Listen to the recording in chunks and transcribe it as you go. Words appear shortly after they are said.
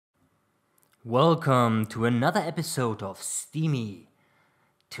Welcome to another episode of Steemy.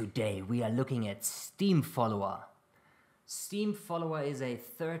 Today we are looking at SteemFollower. SteemFollower is a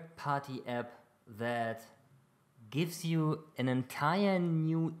third-party app that gives you an entire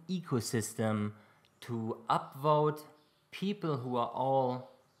new ecosystem to upvote people who are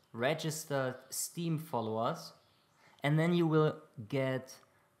all registered Steem followers, and then you will get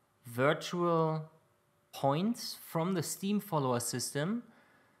virtual points from the SteemFollower system,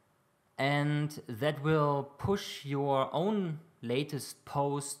 and that will push your own latest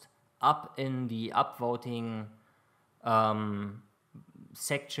post up in the upvoting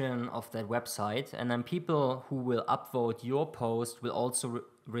section of that website, and then people who will upvote your post will also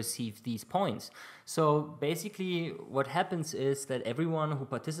receive these points. So basically what happens is that everyone who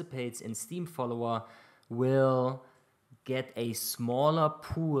participates in SteemFollower will get a smaller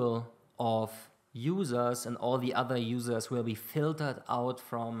pool of users, and all the other users will be filtered out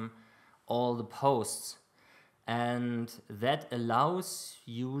from all the posts, and that allows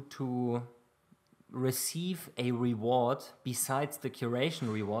you to receive a reward besides the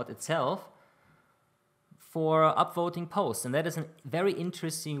curation reward itself for upvoting posts, and that is a very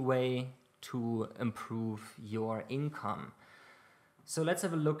interesting way to improve your income. So let's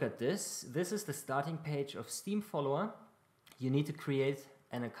have a look at this. This is the starting page of SteemFollower. You need to create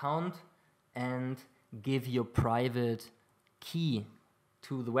an account and give your private key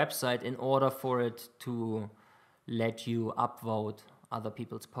to the website in order for it to let you upvote other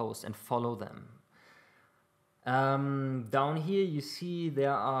people's posts and follow them. Down here you see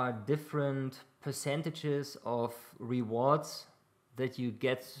there are different percentages of rewards that you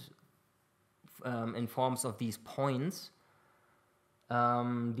get in forms of these points.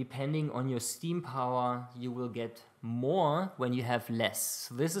 Depending on your Steem power, you will get more when you have less.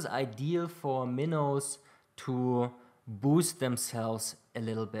 So this is ideal for minnows to boost themselves a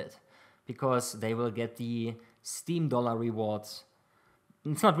little bit, because they will get the Steem dollar rewards.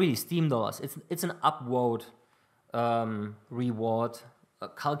 It's not really Steem dollars, it's an upvote reward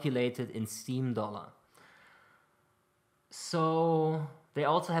calculated in Steem dollar. So they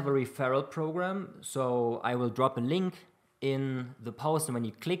also have a referral program, so I will drop a link in the post, and when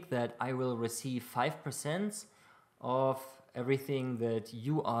you click that, I will receive 5% of everything that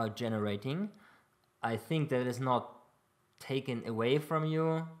you are generating. I think that is not taken away from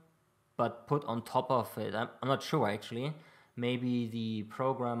you, but put on top of it. I'm not sure actually. Maybe the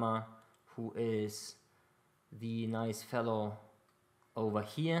programmer, who is the nice fellow over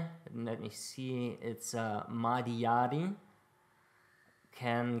here, let me see, it's Madiyadi,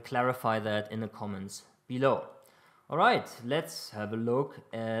 can clarify that in the comments below. Alright, let's have a look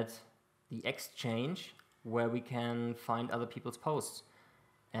at the exchange where we can find other people's posts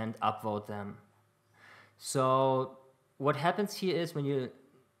and upvote them. So what happens here is when you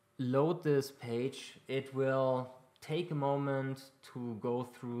load this page, it will take a moment to go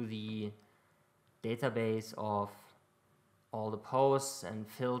through the database of all the posts and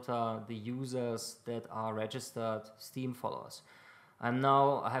filter the users that are registered Steem followers. I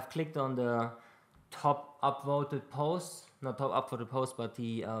have clicked on the top upvoted posts, not top upvoted posts, but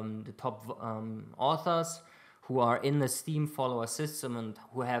the top authors who are in the Steem follower system and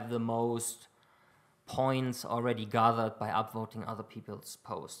who have the most points already gathered by upvoting other people's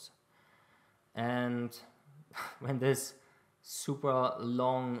posts. And when this super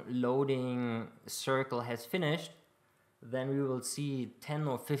long loading circle has finished, then we will see 10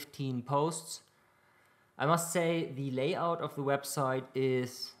 or 15 posts. I must say the layout of the website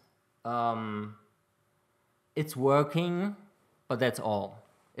is it's working, but that's all.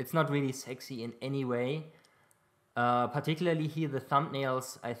 It's not really sexy in any way. Particularly here, the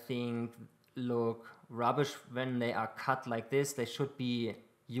thumbnails, I think, look rubbish when they are cut like this. They should be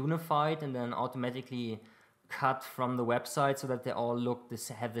unified and then automatically cut from the website so that they all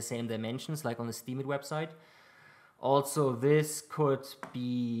have the same dimensions, like on the Steemit website. Also, this could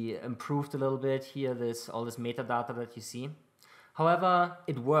be improved a little bit here, all this metadata that you see. However,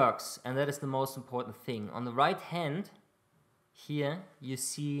 it works, and that is the most important thing. On the right hand here, you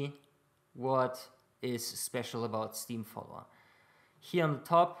see what is special about SteemFollower. Here on the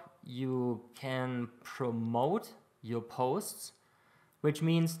top, you can promote your posts, which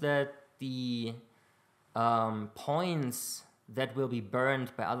means that the points that will be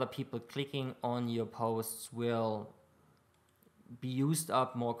burned by other people clicking on your posts will be used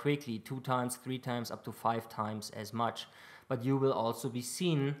up more quickly, 2 times, 3 times, up to 5 times as much. But you will also be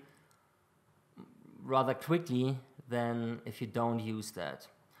seen rather quickly than if you don't use that.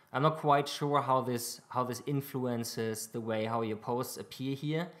 I'm not quite sure how this influences the way how your posts appear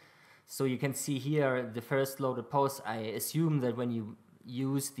here. So you can see here the first loaded post. I assume that when you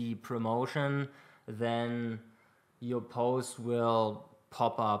use the promotion, then your post will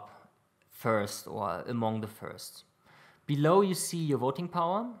pop up first or among the first. Below you see your voting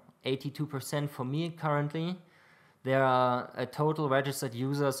power, 82% for me currently. There are a total registered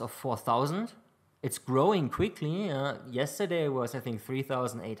users of 4,000. It's growing quickly. Yesterday was, I think,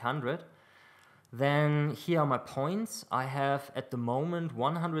 3,800. Then here are my points. I have at the moment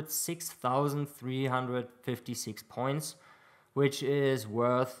 106,356 points, which is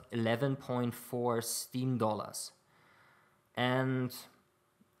worth 11.4 Steam dollars. And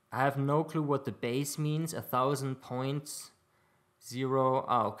I have no clue what the base means. 1,000 points, zero.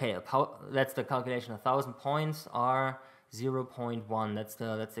 Okay. That's the calculation. 1,000 points are 0.1. That's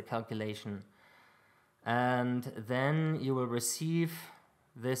the calculation. And then you will receive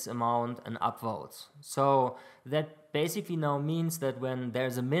this amount and upvotes. So that basically now means that when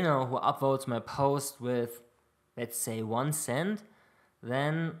there's a minnow who upvotes my post with, let's say, 1 cent,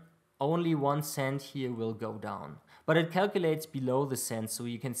 then only 1 cent here will go down. But it calculates below the cent, so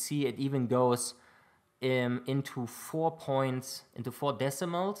you can see it even goes into 4 points, into 4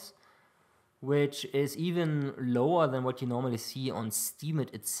 decimals, which is even lower than what you normally see on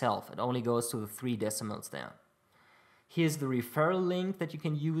Steemit itself. It only goes to the 3 decimals there. Here's the referral link that you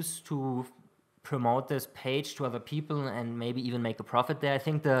can use to promote this page to other people and maybe even make a profit there. I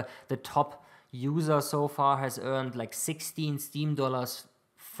think the top user so far has earned like 16 Steam dollars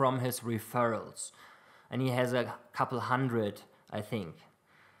from his referrals. And he has a couple hundred, I think.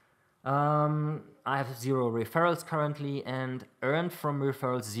 I have 0 referrals currently and earned from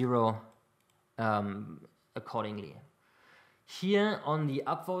referrals 0 accordingly. Here on the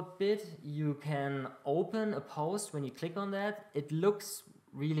upvote bit, you can open a post. When you click on that, it looks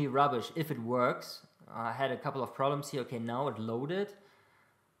really rubbish if it works. I had a couple of problems here. Okay, now it loaded.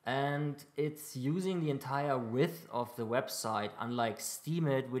 And it's using the entire width of the website, unlike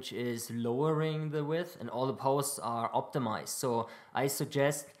Steemit, which is lowering the width, and all the posts are optimized. So I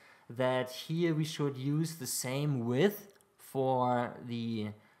suggest that here we should use the same width for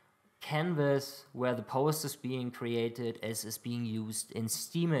the canvas where the post is being created as is being used in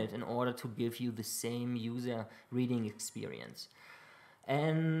Steemit in order to give you the same user reading experience.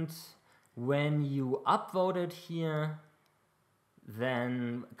 And when you upvote it here,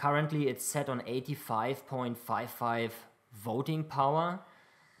 then currently it's set on 85.55 voting power.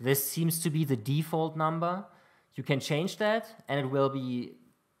 This seems to be the default number. You can change that and it will be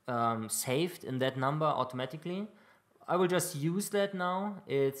saved in that number automatically. I will just use that now.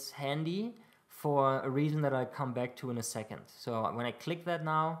 It's handy for a reason that I'll come back to in a second. So when I click that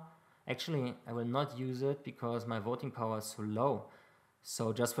now, actually I will not use it because my voting power is so low.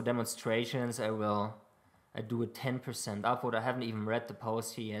 So just for demonstrations, I do a 10% upvote. I haven't even read the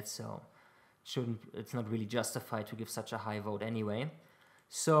post here yet, so it's not really justified to give such a high vote anyway.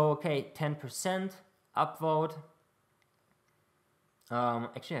 So okay, 10% upvote.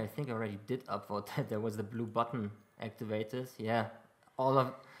 Actually, I think I already did upvote that. There was the blue button activated. Yeah, all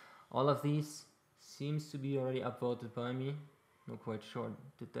of these seems to be already upvoted by me. Not quite sure.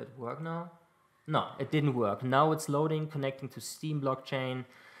 Did that work now? No, it didn't work. Now it's loading, connecting to Steem blockchain.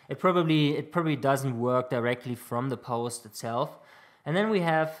 It probably doesn't work directly from the post itself. And then we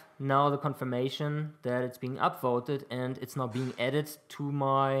have now the confirmation that it's being upvoted and it's now being added to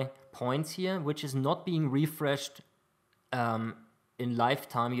my points here, which is not being refreshed in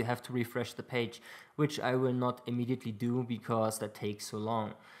lifetime. You have to refresh the page, which I will not immediately do because that takes so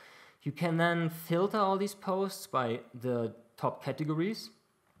long. You can then filter all these posts by the top categories,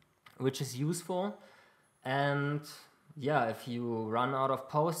 which is useful. And yeah, if you run out of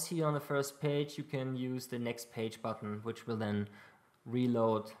posts here on the first page, you can use the next page button, which will then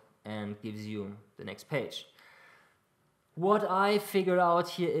reload and gives you the next page. What I figured out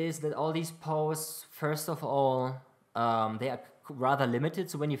here is that all these posts, first of all, they are rather limited.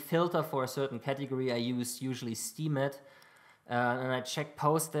 So when you filter for a certain category, I use usually Steemit, and I check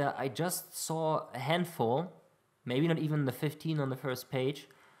posts there. I just saw a handful, maybe not even the 15 on the first page,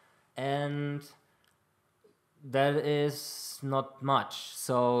 and that is not much.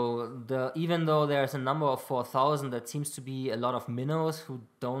 So even though there's a number of 4,000, that seems to be a lot of minnows who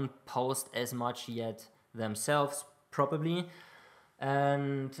don't post as much yet themselves, probably.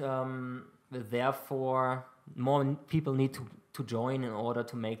 And therefore, more people need to join in order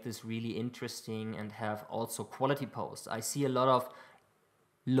to make this really interesting and have also quality posts. I see a lot of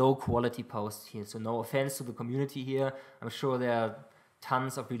low quality posts here, so no offense to the community here. I'm sure there are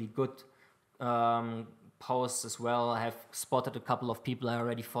tons of really good posts as well. I have spotted a couple of people I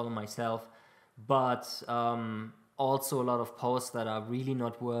already follow myself, but also a lot of posts that are really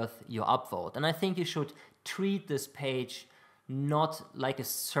not worth your upvote. And I think you should treat this page not like a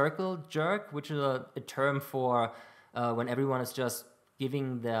circle jerk, which is a term for when everyone is just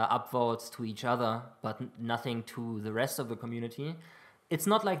giving their upvotes to each other, but nothing to the rest of the community. It's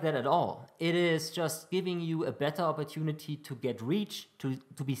not like that at all. It is just giving you a better opportunity to get reach, to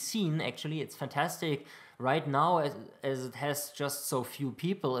be seen, actually. It's fantastic. Right now, as it has just so few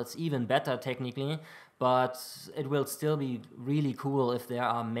people, it's even better technically, but it will still be really cool if there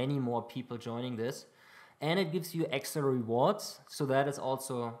are many more people joining this. And it gives you extra rewards, so that is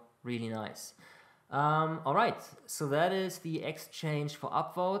also really nice. All right, so that is the exchange for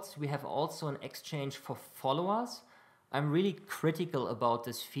upvotes. We have also an exchange for followers. I'm really critical about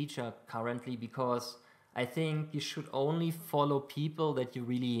this feature currently because I think you should only follow people that you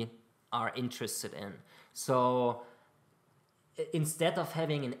really are interested in. So instead of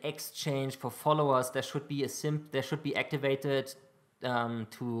having an exchange for followers, there should be activated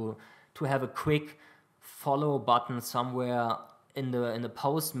to have a quick follow button somewhere in the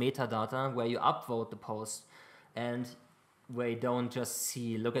post metadata where you upvote the post, and where you don't just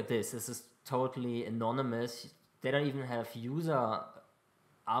see, look at this is totally anonymous. They don't even have user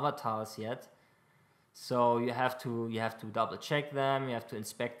avatars yet, so you have to double check them, you have to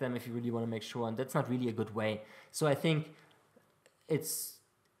inspect them if you really want to make sure, and that's not really a good way. So I think it's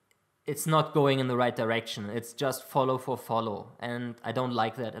not going in the right direction. It's just follow for follow, and I don't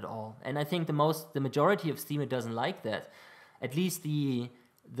like that at all. And I think the majority of Steemit doesn't like that. At least the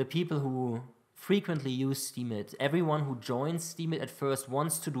people who frequently use Steemit, everyone who joins Steemit at first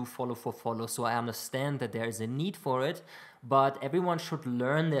wants to do follow for follow, so I understand that there is a need for it, but everyone should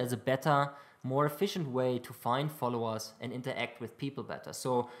learn there's a better, more efficient way to find followers and interact with people better.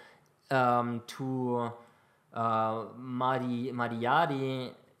 So to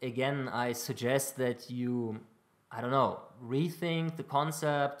Madiyadi, again, I suggest that you, I don't know, rethink the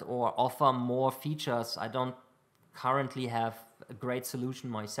concept or offer more features. I don't currently have a great solution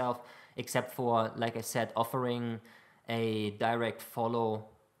myself, except for, like I said, offering a direct follow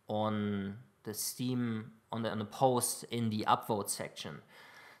on the Steam, on the post in the upvote section.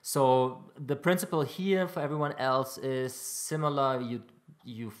 So the principle here for everyone else is similar.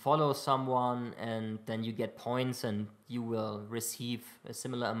 You follow someone and then you get points and you will receive a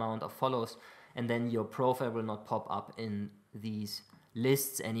similar amount of follows, and then your profile will not pop up in these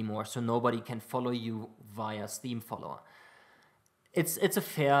lists anymore, so nobody can follow you via SteemFollower. It's a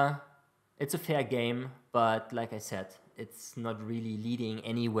fair game, but like I said, it's not really leading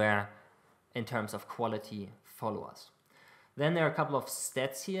anywhere in terms of quality followers. Then there are a couple of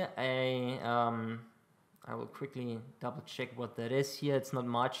stats here. I will quickly double check what that is here. It's not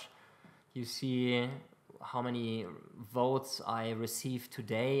much. You see how many votes I received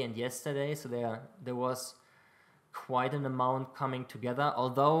today and yesterday. So there was quite an amount coming together,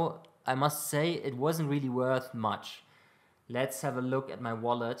 although I must say it wasn't really worth much. Let's have a look at my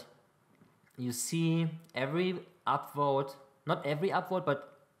wallet. You see every upvote, not every upvote,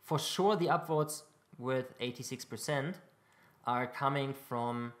 but for sure the upvotes with 86% are coming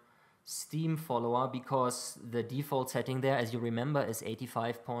from SteemFollower, because the default setting there, as you remember, is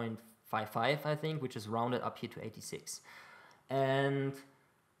 85.55, I think, which is rounded up here to 86. And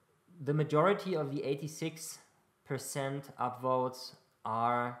the majority of the 86% upvotes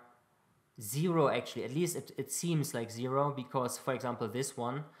are zero, actually. At least it seems like zero, because, for example, this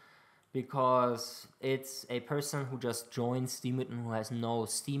one, because it's a person who just joined Steemit and who has no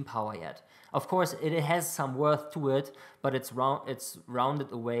Steam power yet. Of course, it has some worth to it, but it's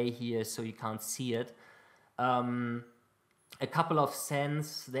rounded away here, so you can't see it. A couple of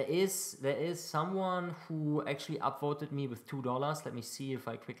cents. There is someone who actually upvoted me with $2. Let me see if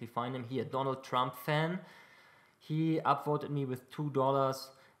I quickly find him here. Donald Trump fan. He upvoted me with $2.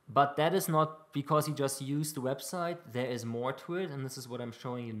 But that is not because he just used the website. There is more to it, and this is what I'm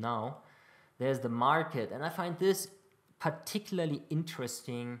showing you now. There's the market, and I find this particularly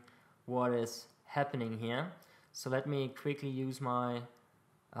interesting, what is happening here. So let me quickly use my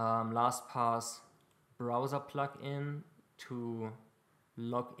LastPass browser plugin to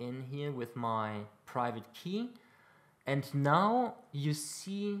log in here with my private key. And now you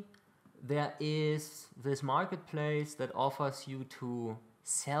see there is this marketplace that offers you to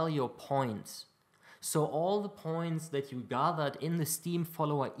sell your points. So all the points that you gathered in the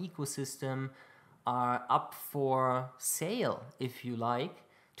SteemFollower ecosystem are up for sale, if you like,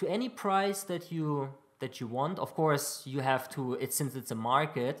 to any price that you want. Of course, you have to, since it's a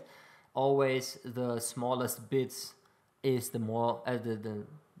market, always the smallest bids is the more the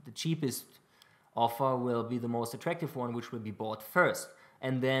cheapest offer will be the most attractive one, which will be bought first,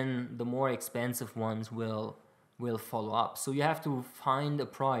 and then the more expensive ones will follow up. So you have to find a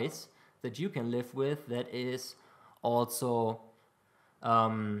price that you can live with that is also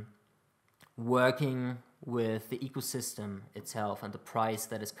working with the ecosystem itself and the price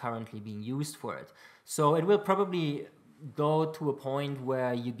that is currently being used for it. So it will probably go to a point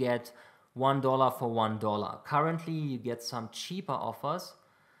where you get $1 for $1. Currently, you get some cheaper offers.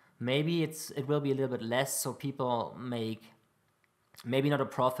 Maybe it will be a little bit less, so people make maybe not a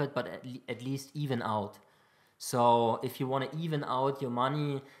profit, but at least even out. So if you want to even out your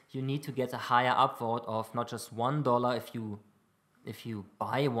money, you need to get a higher upvote of not just $1 if you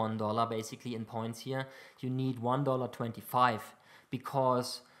buy $1 basically in points here, you need $1.25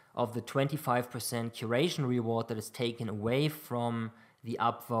 because of the 25% curation reward that is taken away from the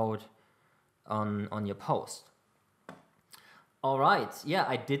upvote on your post. All right, yeah,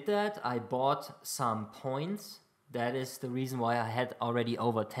 I did that. I bought some points. That is the reason why I had already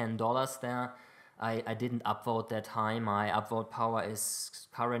over $10 there. I didn't upvote that time. My upvote power is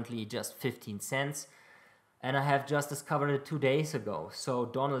currently just 15 cents. And I have just discovered it 2 days ago. So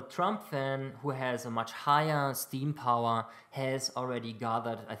Donald Trump fan, who has a much higher Steem power, has already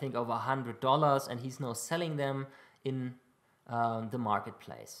gathered, I think, over $100, and he's now selling them in the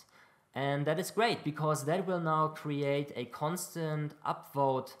marketplace. And that is great, because that will now create a constant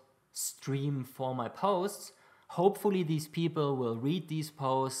upvote stream for my posts. Hopefully these people will read these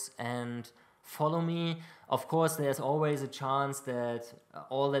posts and follow me. Of course, there's always a chance that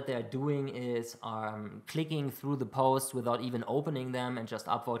all that they're doing is clicking through the posts without even opening them and just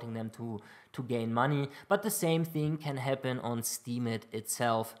upvoting them to gain money. But the same thing can happen on Steemit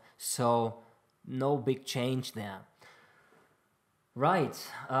itself, so no big change there. Right,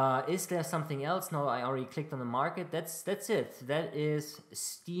 is there something else? No, I already clicked on the market. That's it. That is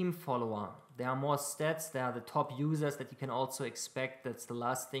SteemFollower. There are more stats. There are the top users that you can also expect. That's the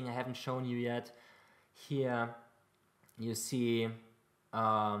last thing I haven't shown you yet. Here you see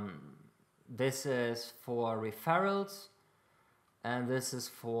this is for referrals, and this is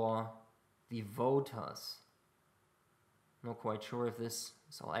for the voters. Not quite sure if this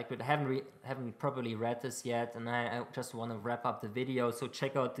is all accurate. I haven't properly read this yet, and I just want to wrap up the video, so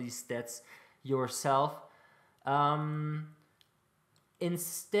check out these stats yourself.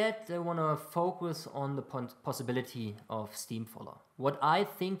 Instead, I want to focus on the possibility of SteemFollower. What I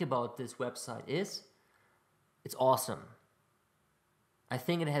think about this website is, it's awesome. I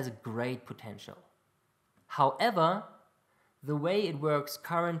think it has a great potential. However, the way it works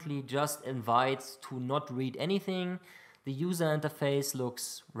currently just invites to not read anything. The user interface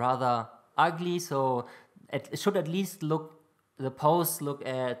looks rather ugly, so it should at least look, the posts look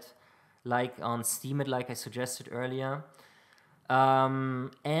at like on Steemit, like I suggested earlier.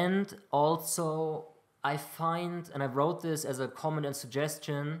 And also I find, and I wrote this as a comment and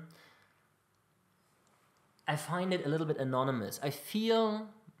suggestion, I find it a little bit anonymous. I feel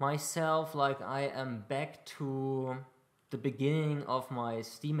myself like I am back to the beginning of my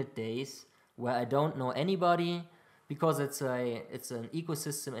Steemit days, where I don't know anybody, because it's an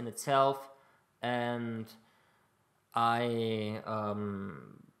ecosystem in itself, and I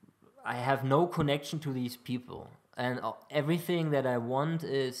have no connection to these people. And everything that I want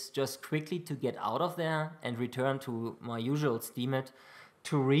is just quickly to get out of there and return to my usual Steemit,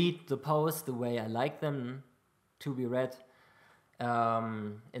 to read the posts the way I like them to be read,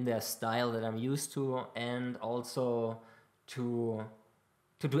 in their style that I'm used to, and also to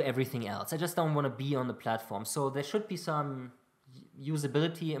do everything else. I just don't want to be on the platform. So there should be some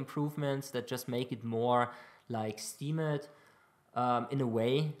usability improvements that just make it more like Steemit, in a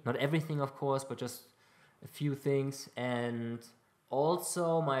way. Not everything, of course, but just a few things. And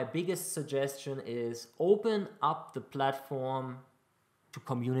also my biggest suggestion is open up the platform to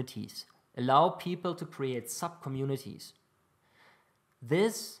communities. Allow people to create sub-communities.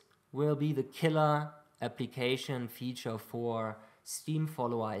 This will be the killer application feature for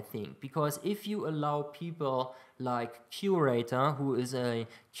SteemFollower, I think, because if you allow people like Curator, who is a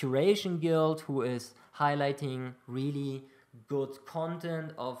curation guild, who is highlighting really good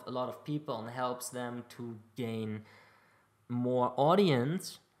content of a lot of people and helps them to gain more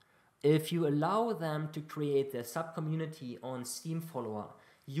audience, if you allow them to create their sub-community on SteemFollower,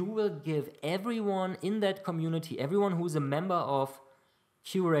 you will give everyone in that community, everyone who's a member of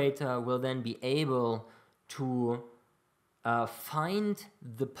Curator, will then be able to find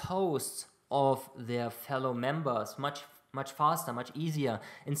the posts of their fellow members much faster, much easier,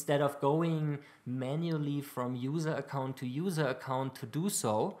 instead of going manually from user account to user account to do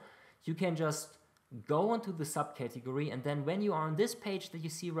so. You can just go onto the subcategory, and then when you are on this page that you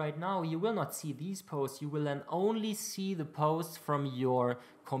see right now, you will not see these posts. You will then only see the posts from your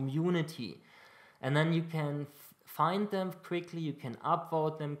community, and then you can find them quickly, you can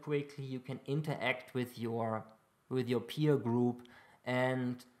upvote them quickly, you can interact with your with your peer group,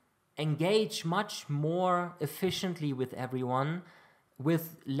 and engage much more efficiently with everyone,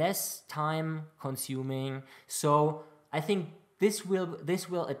 with less time consuming. So I think this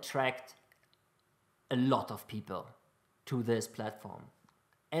will attract a lot of people to this platform.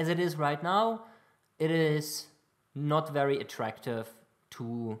 As it is right now, it is not very attractive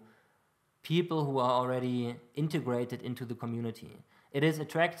to people who are already integrated into the community. It is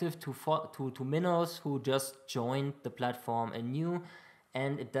attractive to minnows who just joined the platform anew,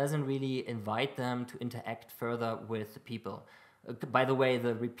 and it doesn't really invite them to interact further with the people. By the way,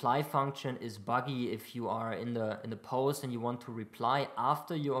 the reply function is buggy if you are in the post and you want to reply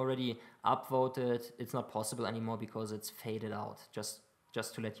after you already upvoted. It's not possible anymore because it's faded out, just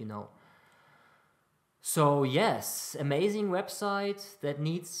to let you know. So yes, amazing website that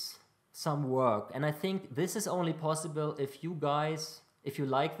needs some work. And I think this is only possible if you guys, if you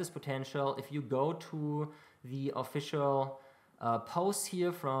like this potential, if you go to the official posts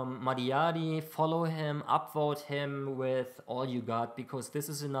here from Madiadi, follow him, upvote him with all you got, because this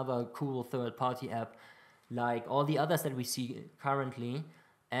is another cool third-party app like all the others that we see currently,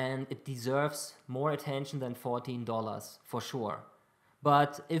 and it deserves more attention than $14 for sure.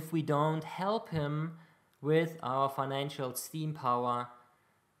 But if we don't help him with our financial Steam power,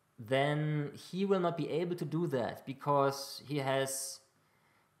 then he will not be able to do that, because he is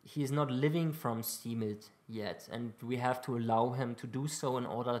not living from Steemit yet, and we have to allow him to do so in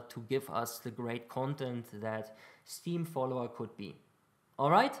order to give us the great content that SteemFollower could be.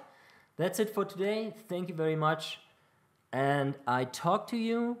 Alright, that's it for today. Thank you very much, and I talk to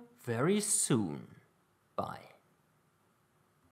you very soon. Bye.